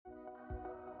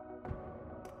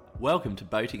Welcome to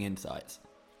Boating Insights.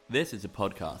 This is a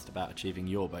podcast about achieving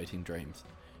your boating dreams,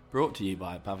 brought to you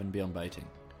by Above and Beyond Boating.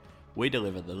 We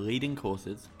deliver the leading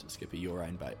courses to skipper your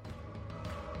own boat.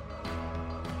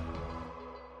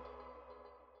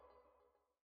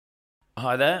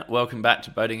 Hi there, welcome back to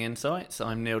Boating Insights.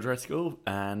 I'm Neil Driscoll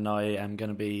and I am going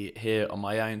to be here on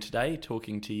my own today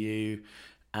talking to you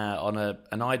on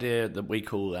an idea that we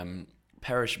call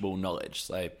perishable knowledge.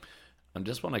 So I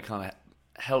just want to kind of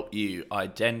help you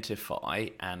identify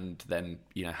and then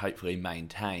hopefully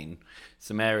maintain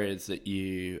some areas that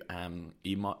you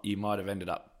might have ended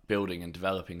up building and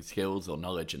developing skills or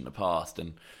knowledge in the past,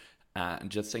 and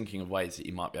just thinking of ways that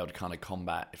you might be able to kind of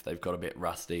combat if they've got a bit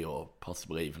rusty or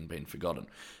possibly even been forgotten.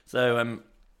 So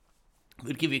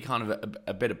we'll give you kind of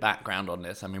a bit of background on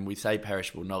this. I mean, we say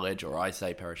perishable knowledge, or I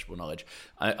say perishable knowledge.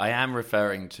 I am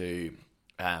referring to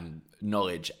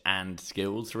knowledge and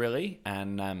skills, really,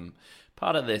 and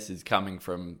part of this is coming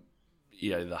from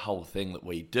the whole thing that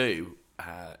we do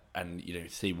and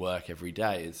see work every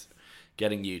day is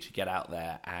getting you to get out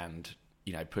there and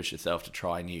push yourself to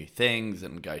try new things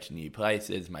and go to new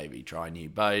places, maybe try new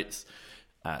boats,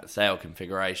 sail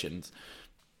configurations.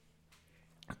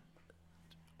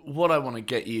 What I want to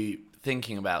get you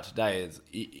thinking about today is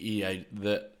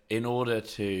that in order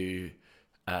to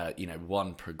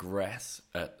one, progress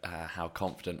at how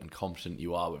confident and competent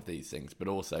you are with these things, but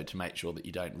also to make sure that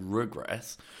you don't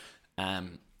regress,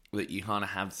 that you kind of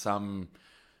have some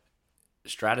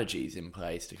strategies in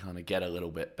place to kind of get a little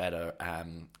bit better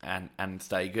and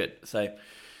stay good. So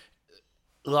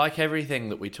like everything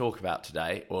that we talk about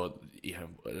today, or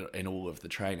in all of the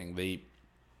training, the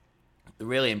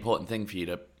really important thing for you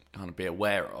to kind of be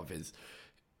aware of is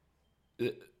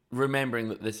remembering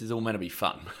that this is all meant to be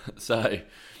fun. So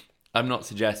I'm not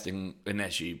suggesting,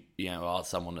 unless you are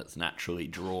someone that's naturally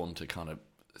drawn to kind of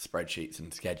spreadsheets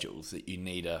and schedules, that you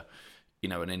need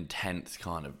an intense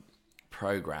kind of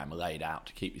program laid out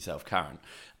to keep yourself current.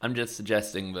 I'm just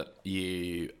suggesting that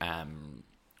you, in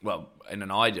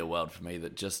an ideal world for me,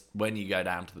 that just when you go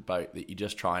down to the boat, that you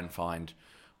just try and find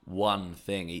one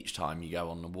thing each time you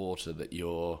go on the water that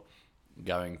you're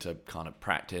going to kind of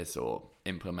practice or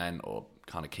implement or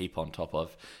kind of keep on top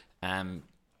of,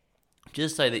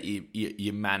 just so that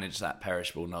you manage that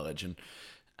perishable knowledge. And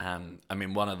I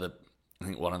mean, one of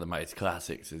the most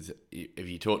classics is if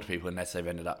you talk to people, unless they've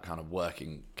ended up kind of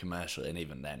working commercially, and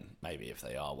even then, maybe if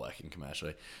they are working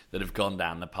commercially, that have gone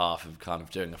down the path of kind of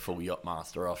doing a full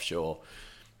yachtmaster offshore,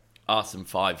 ask them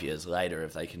 5 years later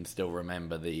if they can still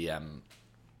remember the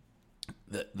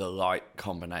light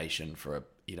combination for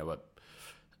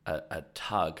a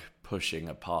tug pushing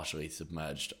a partially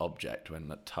submerged object when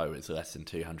the tow is less than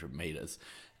 200 meters,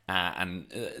 and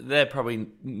they're probably,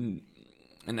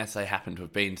 unless they happen to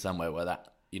have been somewhere where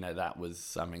that was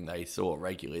something they saw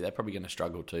regularly, they're probably going to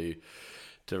struggle to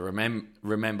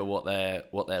remember what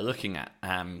they're looking at.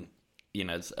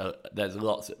 There's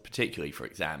lots, particularly for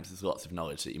exams, there's lots of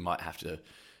knowledge that you might have to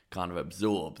kind of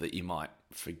absorb that you might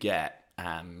forget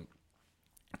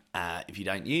if you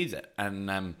don't use it.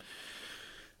 And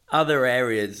other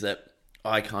areas that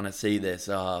I kind of see this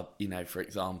are, for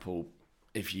example,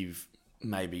 if you've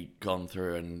maybe gone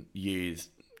through and used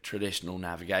traditional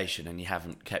navigation and you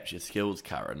haven't kept your skills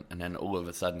current, and then all of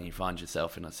a sudden you find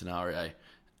yourself in a scenario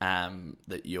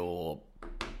that you're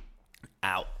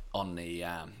out on the,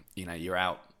 you're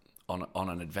out on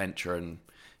an adventure and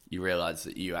you realise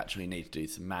that you actually need to do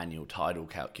some manual tidal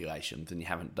calculations and you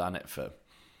haven't done it for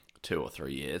 2 or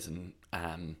 3 years, and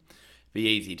be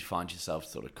easy to find yourself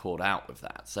sort of caught out with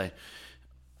that. So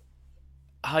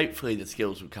hopefully the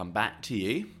skills will come back to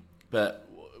you, but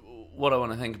what I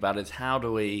want to think about is how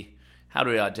do we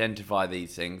identify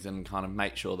these things and kind of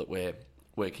make sure that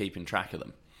we're keeping track of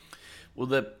them.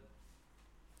 Well,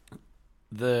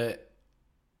 the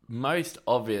most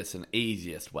obvious and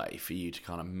easiest way for you to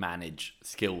kind of manage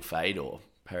skill fade or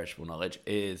perishable knowledge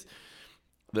is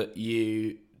that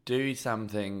you do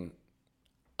something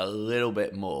a little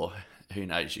bit more. Who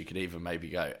knows, you could even maybe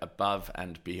go above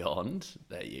and beyond.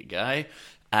 There you go.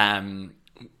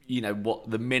 What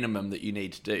the minimum that you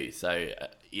need to do. So,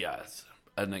 yes,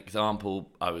 an example,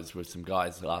 I was with some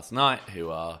guys last night who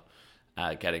are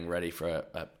getting ready for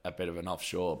a bit of an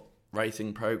offshore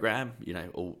racing program,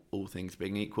 all things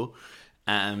being equal.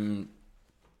 And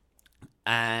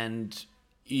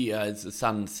as the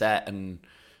sun set, and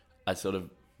I sort of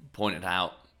pointed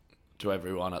out to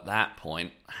everyone at that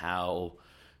point how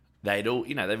they'd all,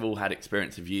 they've all had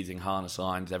experience of using harness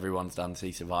lines. Everyone's done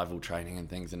sea survival training and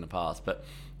things in the past, but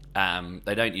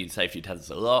they don't use safety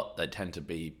tests a lot. They tend to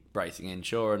be bracing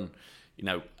inshore. And,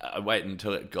 I waited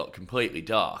until it got completely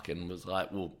dark and was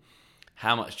like, well,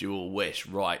 how much do you all wish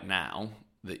right now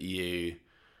that you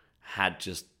had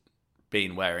just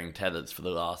been wearing tethers for the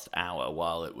last hour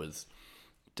while it was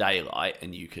daylight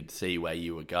and you could see where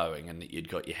you were going, and that you'd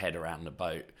got your head around the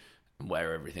boat and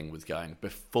where everything was going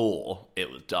before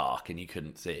it was dark and you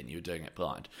couldn't see it and you were doing it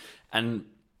blind. And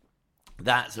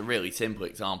that's a really simple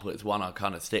example. It's one I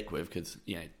kind of stick with because,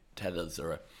 tethers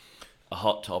are a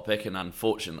hot topic, and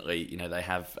unfortunately, they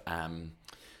have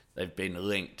they've been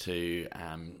linked to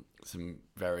some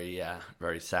very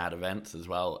very sad events as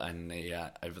well, and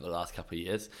over the last couple of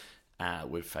years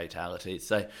with fatalities.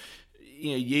 So,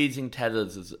 using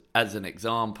tethers as an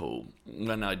example,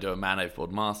 when I do a man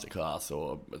overboard masterclass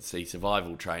or sea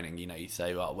survival training, you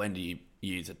say, well, when do you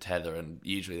use a tether? And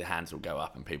usually the hands will go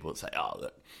up and people will say, oh,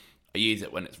 look, I use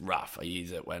it when it's rough. I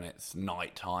use it when it's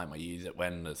night time. I use it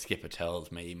when the skipper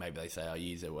tells me. Maybe they say I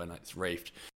use it when it's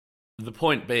reefed. The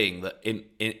point being that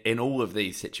in all of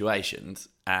these situations,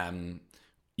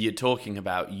 you're talking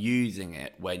about using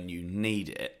it when you need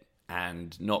it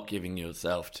and not giving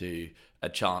yourself to a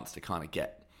chance to kind of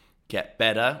get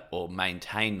better or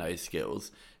maintain those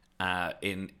skills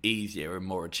in easier and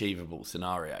more achievable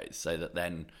scenarios, so that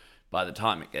then by the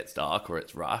time it gets dark or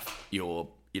it's rough, you're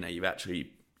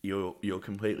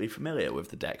completely familiar with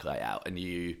the deck layout, and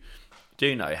you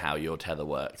do know how your tether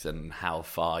works and how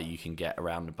far you can get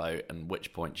around the boat and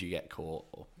which point you get caught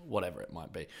or whatever it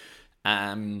might be.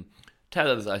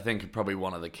 Tethers, I think, are probably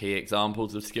one of the key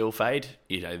examples of skill fade.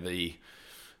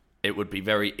 It would be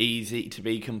very easy to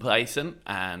be complacent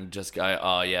and just go,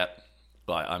 oh yeah,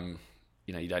 like I'm,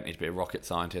 you don't need to be a rocket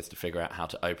scientist to figure out how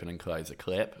to open and close a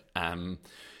clip.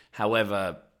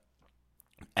 However,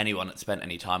 anyone that spent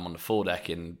any time on the foredeck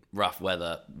in rough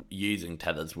weather using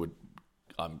tethers would,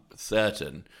 I'm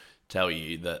certain, tell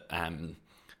you that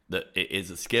that it is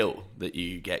a skill that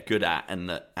you get good at and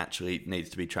that actually needs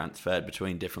to be transferred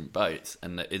between different boats,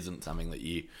 and that isn't something that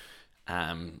you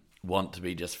want to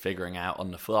be just figuring out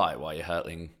on the fly while you're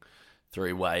hurtling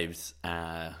through waves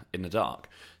in the dark.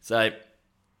 So,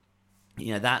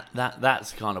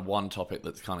 that's kind of one topic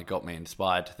that's kind of got me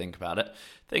inspired to think about it.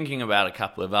 Thinking about a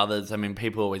couple of others, I mean,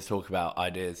 people always talk about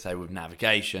ideas, say, with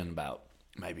navigation, about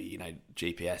maybe,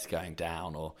 GPS going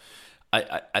down, or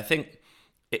I think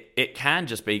it can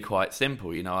just be quite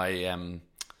simple.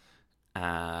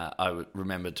 I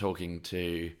remember talking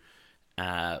to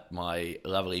my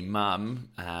lovely mum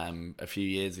a few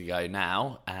years ago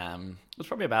now. It was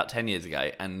probably about 10 years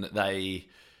ago, and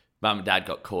mum and dad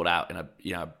got caught out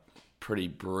in a pretty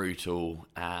brutal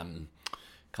kind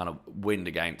of wind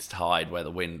against tide, where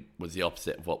the wind was the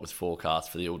opposite of what was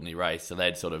forecast for the Alderney race. So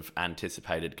they'd sort of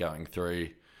anticipated going through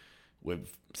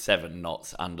with 7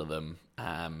 knots under them,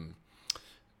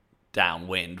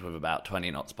 downwind with about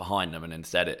 20 knots behind them, and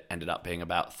instead it ended up being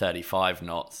about 35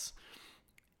 knots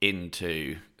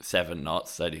into 7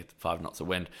 knots, 35 knots of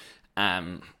wind.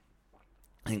 I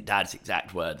think Dad's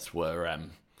exact words were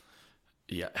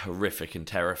horrific and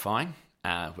terrifying,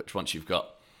 which, once you've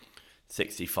got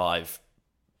 65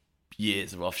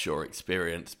 years of offshore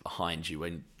experience behind you,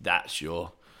 and that's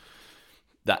your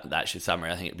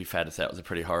summary, I think it'd be fair to say it was a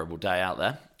pretty horrible day out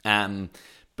there.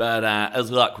 But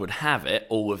as luck would have it,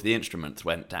 all of the instruments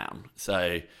went down.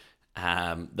 So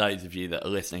those of you that are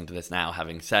listening to this now,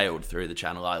 having sailed through the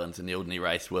Channel Islands and the Alderney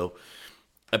race, will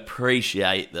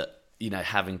appreciate that,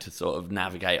 having to sort of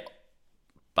navigate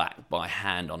back by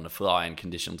hand on the fly in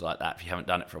conditions like that, if you haven't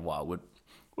done it for a while,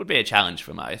 would be a challenge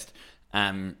for most.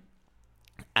 And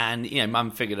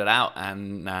Mum figured it out,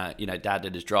 and Dad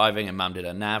did his driving and Mum did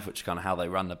her nav, which is kind of how they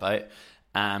run the boat.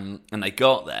 And they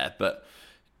got there, but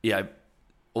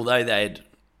although they'd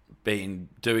been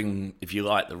doing, if you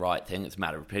like, the right thing, it's a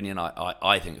matter of opinion.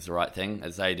 I think it's the right thing,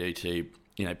 as they do, to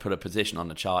put a position on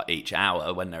the chart each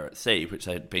hour when they're at sea, which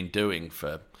they'd been doing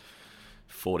for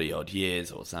 40 odd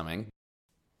years or something.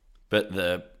 But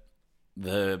the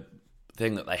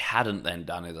thing that they hadn't then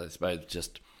done is, I suppose,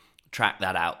 just track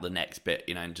that out the next bit,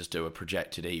 and just do a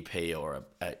projected EP or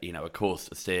a course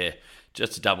to steer,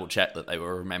 just to double check that they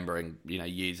were remembering,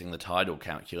 using the tidal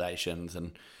calculations.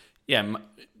 And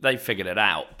they figured it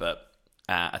out, but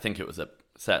I think it was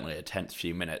certainly a tense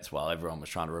few minutes while everyone was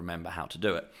trying to remember how to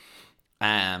do it.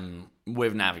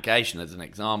 With navigation, as an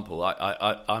example,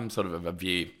 I'm sort of a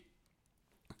view,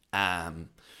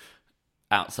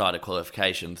 outside of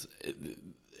qualifications,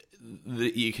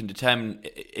 that you can determine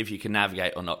if you can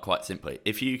navigate or not quite simply.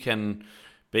 If you can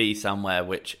be somewhere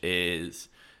which is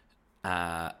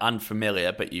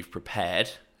unfamiliar, but you've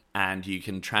prepared, and you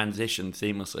can transition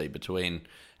seamlessly between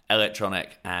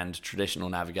electronic and traditional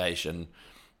navigation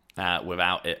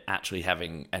without it actually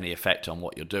having any effect on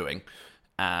what you're doing,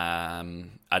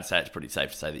 I'd say it's pretty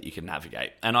safe to say that you can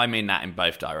navigate. And I mean that in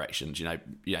both directions,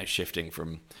 shifting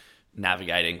from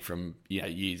navigating from,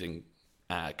 using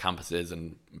compasses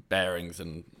and bearings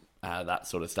and that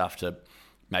sort of stuff to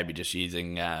maybe just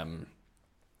using,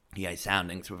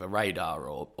 soundings with a radar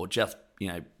or just,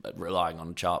 relying on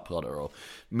a chart plotter or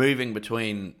moving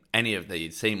between any of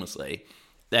these seamlessly,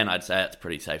 then I'd say it's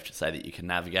pretty safe to say that you can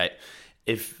navigate.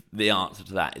 If the answer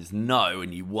to that is no,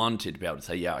 and you wanted to be able to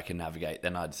say, yeah, I can navigate,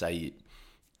 then I'd say,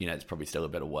 it's probably still a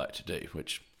bit of work to do,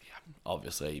 which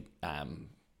obviously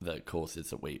the courses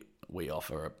that we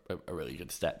offer are a really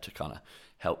good step to kind of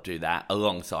help do that,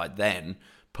 alongside then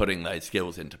putting those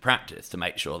skills into practice to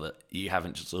make sure that you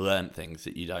haven't just learned things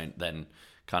that you don't then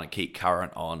kind of keep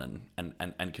current on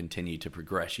and continue to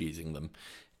progress using them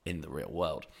in the real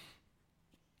world.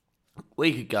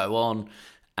 We could go on.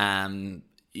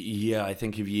 I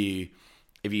think if you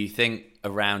think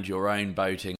around your own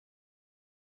boating,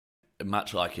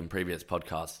 much like in previous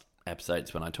podcast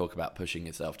episodes when I talk about pushing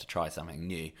yourself to try something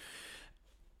new,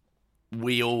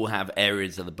 we all have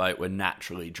areas of the boat we're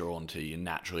naturally drawn to. You're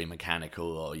naturally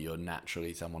mechanical, or you're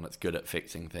naturally someone that's good at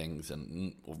fixing things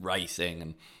or racing,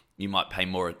 and you might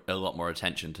pay a lot more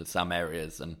attention to some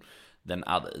areas than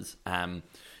others. And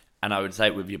I would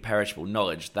say with your perishable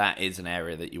knowledge, that is an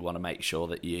area that you want to make sure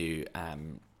that you're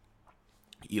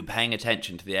paying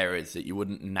attention to the areas that you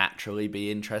wouldn't naturally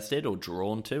be interested or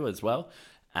drawn to as well.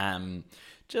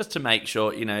 Just to make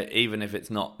sure, even if it's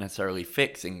not necessarily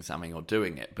fixing something or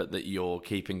doing it, but that you're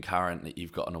keeping current, that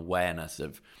you've got an awareness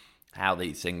of how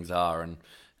these things are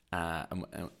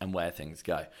and where things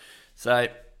go. So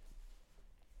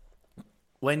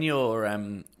when you're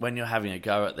having a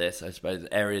go at this, I suppose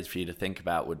areas for you to think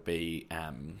about would be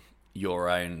your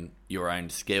own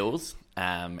skills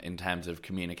in terms of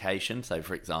communication. So,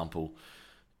 for example,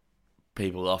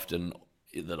 people often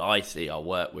that I see I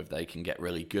work with, they can get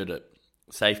really good at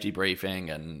safety briefing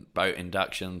and boat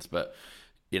inductions, but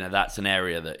that's an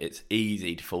area that it's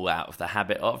easy to fall out of the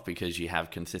habit of, because you have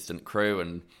consistent crew,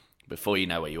 and before you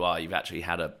know where you are, you've actually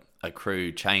had a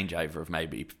crew changeover of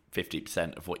maybe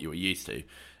 50% of what you were used to,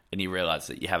 and you realise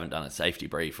that you haven't done a safety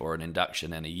brief or an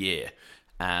induction in a year.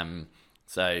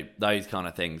 So those kind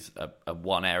of things are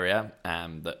one area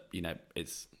that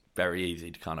it's very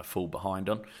easy to kind of fall behind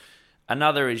on.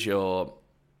 Another is your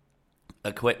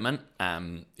equipment.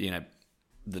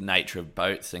 The nature of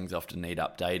boats, things often need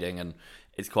updating, and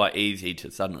it's quite easy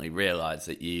to suddenly realise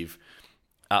that you've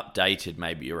updated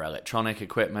maybe your electronic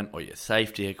equipment or your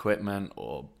safety equipment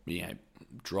or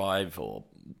drive or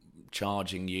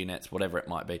charging units, whatever it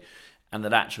might be, and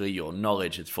that actually your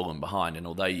knowledge has fallen behind. And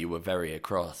although you were very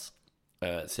across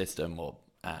a system or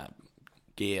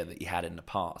gear that you had in the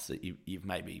past, that you've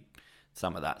maybe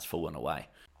some of that's fallen away.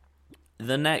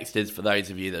 The next is for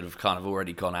those of you that have kind of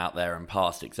already gone out there and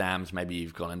passed exams. Maybe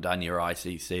you've gone and done your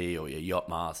ICC or your Yacht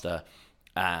Master,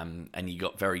 and you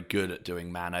got very good at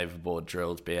doing man overboard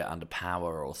drills, be it under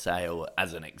power or sail,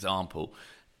 as an example.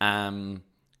 When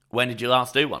did you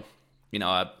last do one?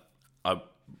 I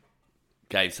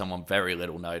gave someone very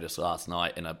little notice last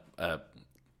night in a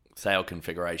sail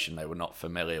configuration they were not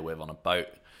familiar with on a boat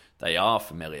they are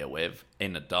familiar with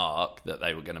in the dark, that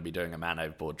they were going to be doing a man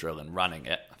overboard drill and running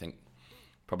it. I think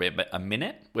probably a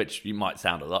minute, which you might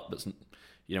sound a lot, but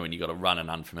when you've got to run an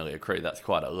unfamiliar crew, that's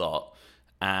quite a lot.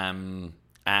 And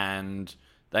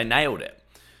they nailed it.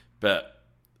 But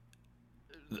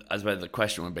I suppose the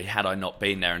question would be, had I not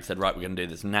been there and said, right, we're going to do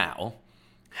this now,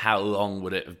 how long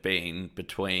would it have been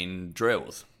between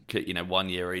drills? 1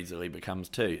 year easily becomes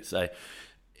 2. So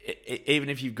even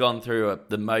if you've gone through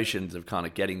the motions of kind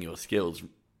of getting your skills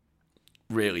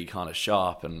really kind of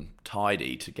sharp and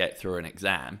tidy to get through an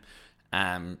exam,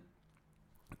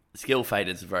 skill fade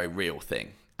is a very real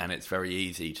thing, and it's very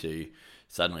easy to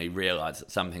suddenly realise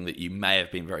that something that you may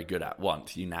have been very good at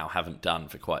once, you now haven't done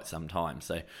for quite some time.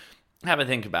 So have a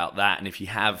think about that, and if you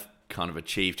have kind of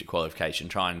achieved a qualification,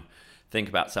 try and think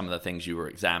about some of the things you were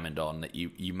examined on that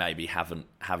you maybe haven't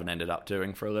ended up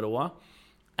doing for a little while.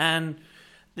 And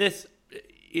this,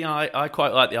 I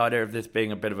quite like the idea of this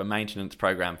being a bit of a maintenance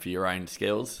program for your own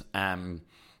skills.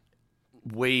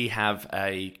 We have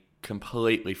a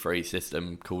completely free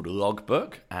system called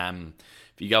Logbook.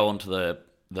 If you go onto the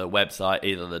website,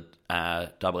 either the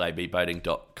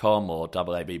abboating.com or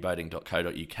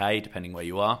abboating.co.uk, depending where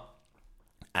you are,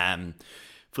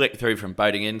 flick through from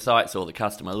Boating Insights or the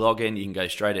customer login, you can go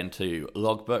straight into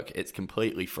Logbook. It's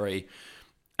completely free.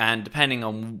 And depending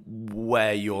on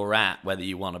where you're at, whether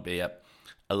you want to be a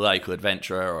local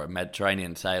adventurer or a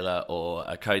Mediterranean sailor or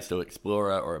a coastal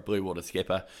explorer or a blue water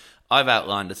skipper, I've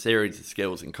outlined a series of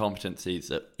skills and competencies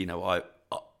that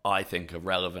I think are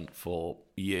relevant for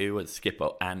you as skipper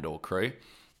and or crew.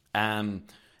 And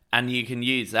you can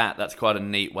use that. That's quite a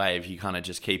neat way of you kind of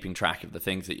just keeping track of the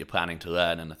things that you're planning to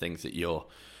learn and the things that you're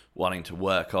wanting to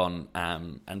work on.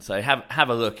 And so have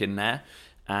a look in there.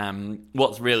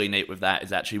 What's really neat with that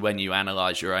is actually when you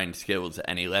analyse your own skills at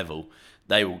any level,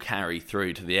 they will carry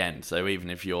through to the end. So even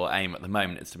if your aim at the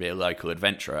moment is to be a local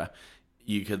adventurer,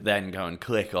 you could then go and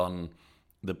click on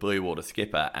the Blue Water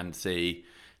Skipper and see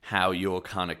how your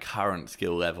kind of current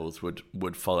skill levels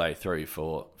would follow through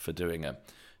for doing a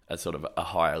sort of a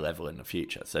higher level in the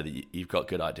future, so that you've got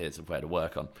good ideas of where to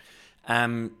work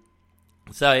on.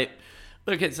 So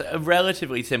look, it's a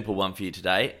relatively simple one for you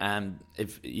today.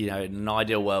 If in an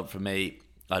ideal world for me,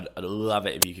 I'd love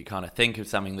it if you could kind of think of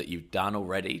something that you've done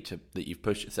already that you've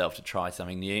pushed yourself to try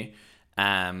something new,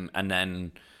 and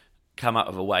then come up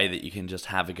with a way that you can just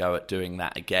have a go at doing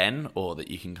that again, or that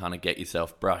you can kind of get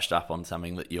yourself brushed up on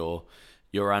something that you're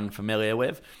unfamiliar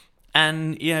with.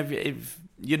 And if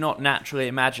you're not naturally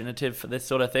imaginative for this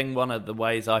sort of thing, one of the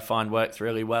ways I find works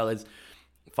really well is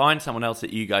find someone else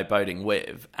that you go boating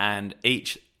with and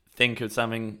each think of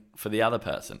something for the other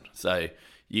person. So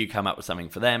you come up with something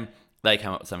for them, they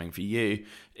come up with something for you.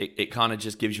 It kind of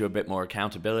just gives you a bit more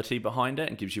accountability behind it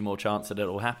and gives you more chance that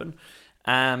it'll happen.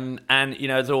 And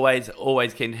as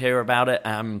always keen to hear about it.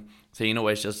 So you can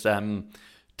always just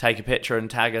take a picture and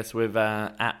tag us with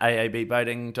at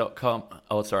aabboating.com.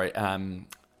 Oh, sorry,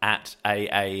 at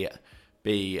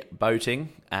aabboating,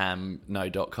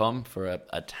 .com for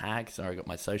a tag. Sorry, I got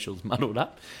my socials muddled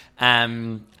up.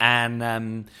 And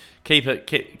keep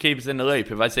us in the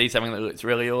loop. If I see something that looks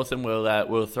really awesome,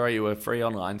 we'll throw you a free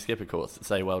online skipper course to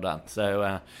say well done.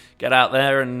 So get out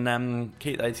there and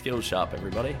keep those skills sharp,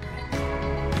 everybody.